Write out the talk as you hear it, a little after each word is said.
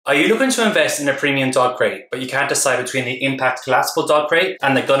Are you looking to invest in a premium dog crate, but you can't decide between the Impact Collapsible Dog Crate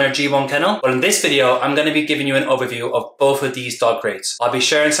and the Gunner G1 Kennel? Well, in this video, I'm going to be giving you an overview of both of these dog crates. I'll be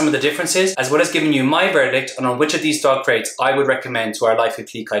sharing some of the differences, as well as giving you my verdict on which of these dog crates I would recommend to our Life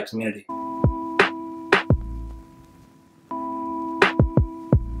with Kleikai community.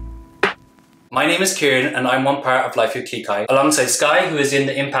 My name is Kieran and I'm one part of Life with Kleikai, alongside Sky, who is in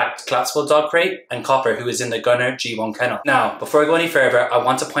the Impact Collapsible Dog Crate, and Copper, who is in the Gunner G1 Kennel. Now, before I go any further, I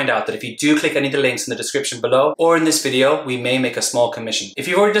want to point out that if you do click any of the links in the description below or in this video, we may make a small commission. If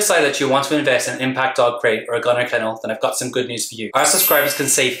you've already decided that you want to invest in an Impact Dog Crate or a Gunner Kennel, then I've got some good news for you. Our subscribers can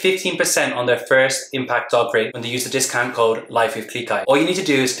save 15% on their first Impact Dog Crate when they use the discount code Life with Kleikai. All you need to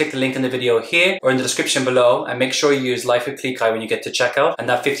do is click the link in the video here or in the description below and make sure you use Life with Kleikai when you get to checkout, and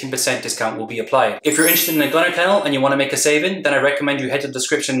that 15% discount will be applied. If you're interested in a Gunner Kennel and you want to make a saving, then I recommend you head to the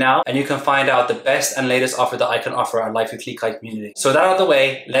description now and you can find out the best and latest offer that I can offer our Life with Kleikai community. So with that out of the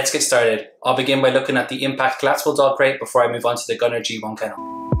way, let's get started. I'll begin by looking at the Impact Collapsible Dog Crate before I move on to the Gunner G1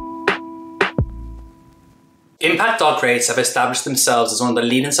 Kennel. Impact Dog Crates have established themselves as one of the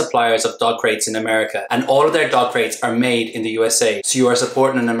leading suppliers of dog crates in America, and all of their dog crates are made in the USA, so you are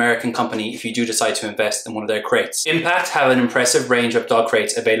supporting an American company if you do decide to invest in one of their crates. Impact have an impressive range of dog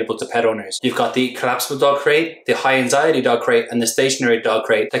crates available to pet owners. You've got the Collapsible Dog Crate, the High Anxiety Dog Crate, and the Stationary Dog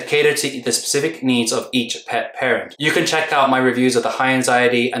Crate that cater to the specific needs of each pet parent. You can check out my reviews of the High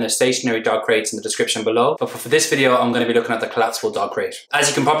Anxiety and the Stationary Dog Crates in the description below, but for this video I'm going to be looking at the Collapsible Dog Crate. As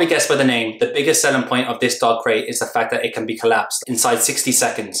you can probably guess by the name, the biggest selling point of this dog crate is the fact that it can be collapsed inside 60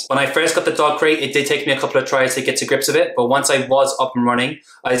 seconds. When I first got the dog crate, it did take me a couple of tries to get to grips with it, but once I was up and running,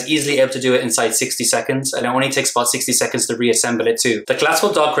 I was easily able to do it inside 60 seconds, and it only takes about 60 seconds to reassemble it too. The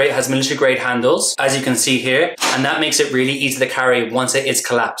Collapsible Dog Crate has military grade handles, as you can see here, and that makes it really easy to carry once it is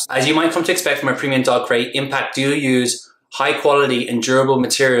collapsed. As you might come to expect from a premium dog crate, Impact do use high quality and durable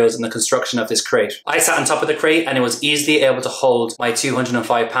materials in the construction of this crate. I sat on top of the crate and it was easily able to hold my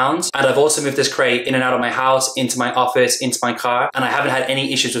 205 pounds. And I've also moved this crate in and out of my house, into my office, into my car, and I haven't had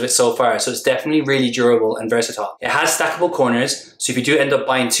any issues with it so far. So it's definitely really durable and versatile. It has stackable corners, so if you do end up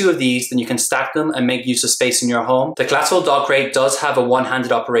buying two of these, then you can stack them and make use of space in your home. The Collapsible Dog Crate does have a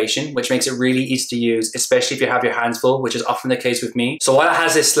one-handed operation, which makes it really easy to use, especially if you have your hands full, which is often the case with me. So while it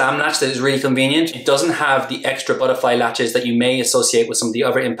has this slam latch that is really convenient, it doesn't have the extra butterfly latches that you may associate with some of the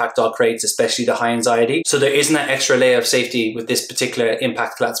other Impact Dog Crates, especially the High Anxiety. So there isn't that extra layer of safety with this particular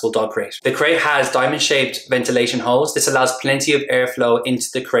Impact Collapsible Dog Crate. The crate has diamond-shaped ventilation holes. This allows plenty of airflow into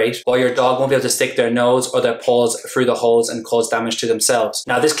the crate, while your dog won't be able to stick their nose or their paws through the holes and cause damage to themselves.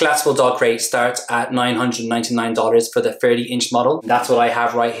 Now, this Collapsible Dog Crate starts at $999 for the 30-inch model. And that's what I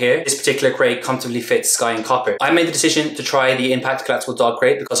have right here. This particular crate comfortably fits Sky and Copper. I made the decision to try the Impact Collapsible Dog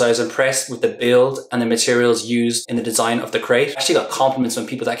Crate because I was impressed with the build and the materials used in the design of the crate. I actually got compliments from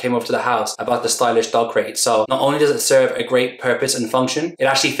people that came over to the house about the stylish dog crate. So not only does it serve a great purpose and function, it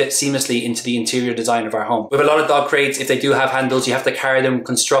actually fits seamlessly into the interior design of our home. With a lot of dog crates, if they do have handles, you have to carry them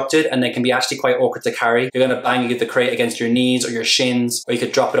constructed, and they can be actually quite awkward to carry. You're going to bang the crate against your knees or your shins, or you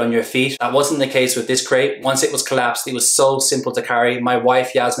could drop it on your feet. That wasn't the case with this crate. Once it was collapsed, it was so simple to carry. My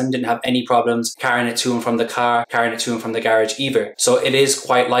wife, Yasmin, didn't have any problems carrying it to and from the car, carrying it to and from the garage either. So it is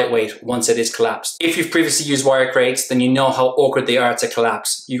quite lightweight once it is collapsed. If you've previously used wire crates, then you know how awkward they are to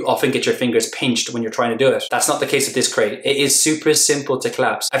collapse. You often get your fingers pinched when you're trying to do it. That's not the case with this crate. It is super simple to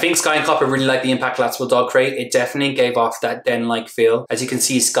collapse. I think Sky and Copper really like the Impact Collapsible Dog Crate. It definitely gave off that den-like feel. As you can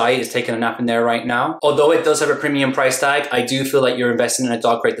see, Sky is taking a nap in there right now. Although it does have a premium price tag, I do feel like you're investing in a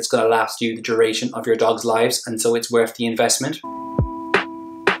dog crate that's going to last you the duration of your dog's lives, and so it's worth the investment.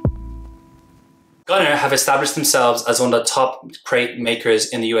 Gunner have established themselves as one of the top crate makers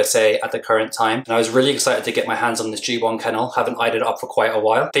in the USA at the current time, and I was really excited to get my hands on this G1 Kennel, having eyed it up for quite a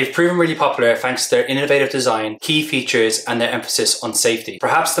while. They've proven really popular thanks to their innovative design, key features, and their emphasis on safety.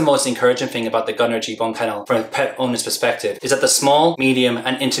 Perhaps the most encouraging thing about the Gunner G1 Kennel from a pet owner's perspective is that the small, medium,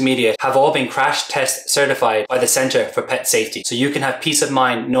 and intermediate have all been crash test certified by the Center for Pet Safety. So you can have peace of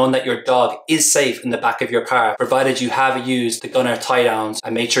mind knowing that your dog is safe in the back of your car, provided you have used the Gunner tie downs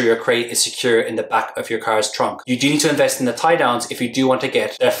and made sure your crate is secure in the back of your car's trunk. You do need to invest in the tie downs if you do want to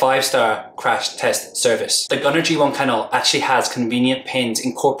get their 5-star crash test service. The Gunner G1 Kennel actually has convenient pins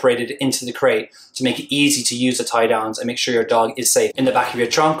incorporated into the crate to make it easy to use the tie downs and make sure your dog is safe in the back of your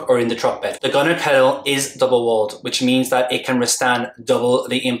trunk or in the truck bed. The Gunner Kennel is double walled, which means that it can withstand double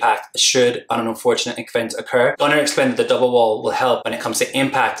the impact should an unfortunate event occur. Gunner explained that the double wall will help when it comes to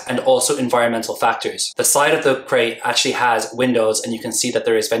impact and also environmental factors. The side of the crate actually has windows, and you can see that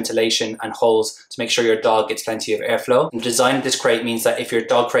there is ventilation and holes to make sure your dog gets plenty of airflow. And the design of this crate means that if your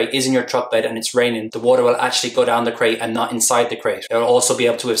dog crate is in your truck bed and it's raining, the water will actually go down the crate and not inside the crate. It will also be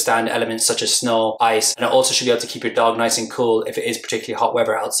able to withstand elements such as snow, ice, and it also should be able to keep your dog nice and cool if it is particularly hot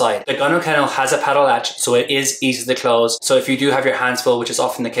weather outside. The Gunner Kennel has a paddle latch, so it is easy to close. So if you do have your hands full, which is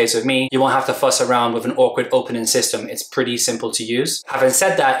often the case with me, you won't have to fuss around with an awkward opening system. It's pretty simple to use. Having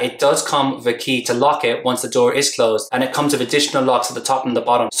said that, it does come with a key to lock it once the door is closed, and it comes with additional locks at the top and the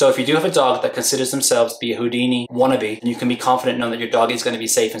bottom. So if you do have a dog that considers themselves to be a Houdini wannabe, then you can be confident knowing that your dog is going to be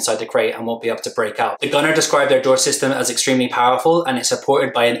safe inside the crate and won't be able to break out. The Gunner described their door system as extremely powerful, and it's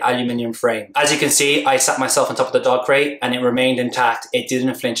supported by an aluminium frame. As you can see, I sat myself on top of the dog crate and it remained intact. It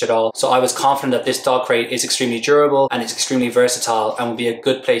didn't flinch at all. So I was confident that this dog crate is extremely durable and it's extremely versatile and will be a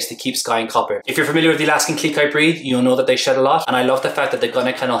good place to keep Skye and Copper. If you're familiar with the Alaskan Klee breed, you'll know that they shed a lot, and I love the fact that the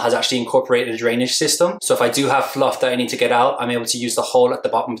Gunner Kennel has actually incorporated a drainage system. So if I do have fluff that I need to get out, I'm able to use the hole at the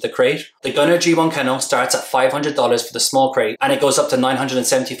bottom of the crate. The Gunner G1 Kennel starts at $500 for the small crate, and it goes up to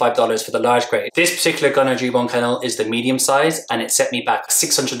 $975 for the large crate. This particular Gunner G1 Kennel is the medium size, and it set me back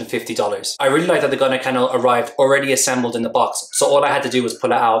 $650. I really like that the Gunner Kennel arrived already assembled in the box, so all I had to do was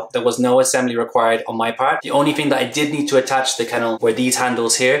pull it out. There was no assembly required on my part. The only thing that I did need to attach to the kennel were these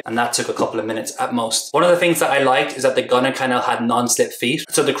handles here, and that took a couple of minutes at most. One of the things that I liked is that the Gunner Kennel had non-slip feet,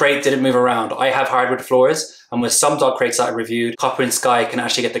 so the crate didn't move around. I have hardwood floors, and with some dog crates that I reviewed, Copper and Skye can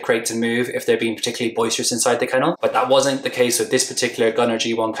actually get the crate to move if they're being particularly boisterous inside the kennel, but that wasn't the case with this particular Gunner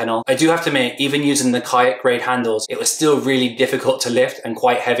G1 Kennel. I do have to admit, even using the kayak grade handles, it was still really difficult to lift and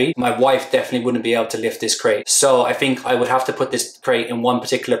quite heavy. My wife definitely wouldn't be able to lift this crate. So I think I would have to put this crate in one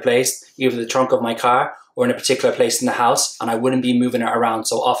particular place, either the trunk of my car or in a particular place in the house, and I wouldn't be moving it around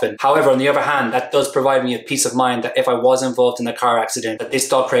so often. However, on the other hand, that does provide me a peace of mind that if I was involved in a car accident, that this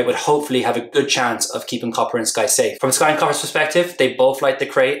dog crate would hopefully have a good chance of keeping Copper and Skye safe. From Skye and Copper's perspective, they both liked the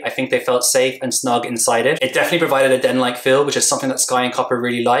crate. I think they felt safe and snug inside it. It definitely provided a den-like feel, which is something that Skye and Copper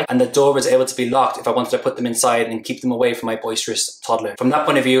really like, and the door was able to be locked if I wanted to put them inside and keep them away from my boisterous toddler. From that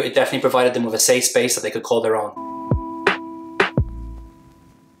point of view, it definitely provided them with a safe space that they could call their own.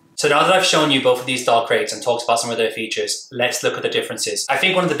 So now that I've shown you both of these dog crates and talked about some of their features, let's look at the differences. I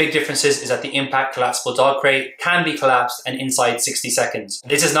think one of the big differences is that the Impact Collapsible Dog Crate can be collapsed and inside 60 seconds.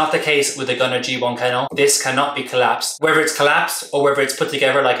 This is not the case with the Gunner G1 Kennel. This cannot be collapsed. Whether it's collapsed or whether it's put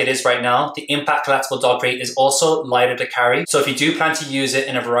together like it is right now, the Impact Collapsible Dog Crate is also lighter to carry. So if you do plan to use it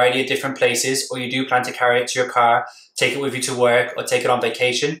in a variety of different places, or you do plan to carry it to your car, take it with you to work, or take it on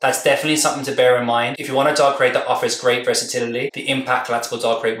vacation, that's definitely something to bear in mind. If you want a dog crate that offers great versatility, the Impact Collapsible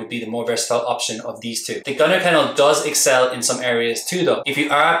Dog Crate would be the more versatile option of these two. The Gunner Kennel does excel in some areas too though. If you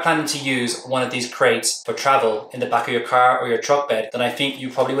are planning to use one of these crates for travel in the back of your car or your truck bed, then I think you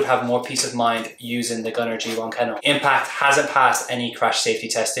probably would have more peace of mind using the Gunner G1 Kennel. Impact hasn't passed any crash safety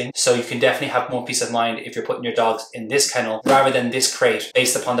testing, so you can definitely have more peace of mind if you're putting your dogs in this kennel rather than this crate,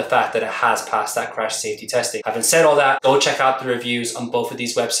 based upon the fact that it has passed that crash safety testing. Having said all that, go check out the reviews on both of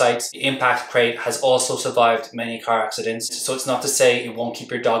these websites. The Impact Crate has also survived many car accidents, so it's not to say it won't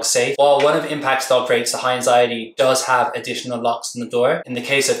keep your dog safe. While one of Impact's dog crates, the High Anxiety, does have additional locks on the door, in the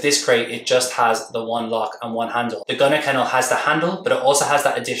case of this crate, it just has the one lock and one handle. The Gunner Kennel has the handle, but it also has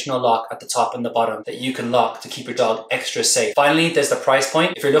that additional lock at the top and the bottom that you can lock to keep your dog extra safe. Finally, there's the price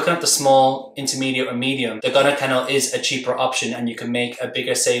point. If you're looking at the small, intermediate, or medium, the Gunner Kennel is a cheaper option, and you can make a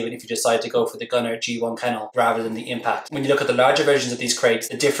bigger saving if you decide to go for the Gunner G1 Kennel rather than the Impact. When you look at the larger versions of these crates,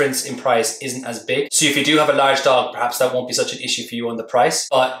 the difference in price isn't as big. So if you do have a large dog, perhaps that won't be such an issue for you on the price.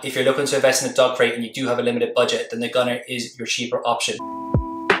 But if you're looking to invest in a dog crate and you do have a limited budget, then the Gunner is your cheaper option.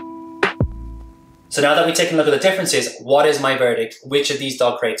 So now that we've taken a look at the differences, what is my verdict? Which of these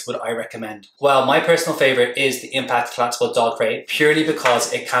dog crates would I recommend? Well, my personal favorite is the Impact Collapsible Dog Crate, purely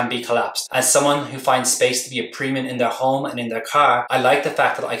because it can be collapsed. As someone who finds space to be a premium in their home and in their car, I like the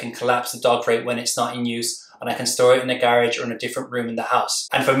fact that I can collapse the dog crate when it's not in use, and I can store it in a garage or in a different room in the house.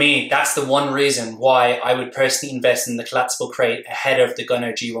 And for me, that's the one reason why I would personally invest in the Collapsible Crate ahead of the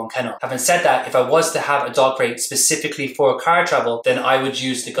Gunner G1 Kennel. Having said that, if I was to have a dog crate specifically for car travel, then I would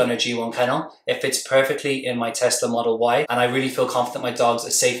use the Gunner G1 Kennel. It fits perfectly in my Tesla Model Y, and I really feel confident my dogs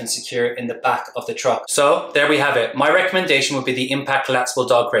are safe and secure in the back of the truck. So there we have it. My recommendation would be the Impact Collapsible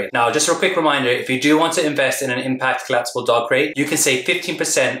Dog Crate. Now, just a quick reminder, if you do want to invest in an Impact Collapsible Dog Crate, you can save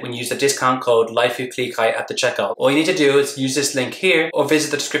 15% when you use the discount code LifeWithKlee at the checkout. All you need to do is use this link here or visit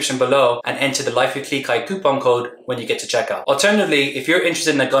the description below and enter the LifeWithKlee coupon code when you get to checkout. Alternatively, if you're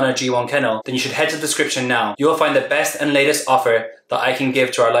interested in the Gunner G1 Kennel, then you should head to the description now. You will find the best and latest offer that I can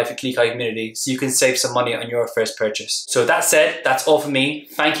give to our LifeWithKlee community, so you can save some money on your first purchase. So with that said, that's all for me.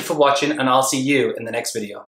 Thank you for watching, and I'll see you in the next video.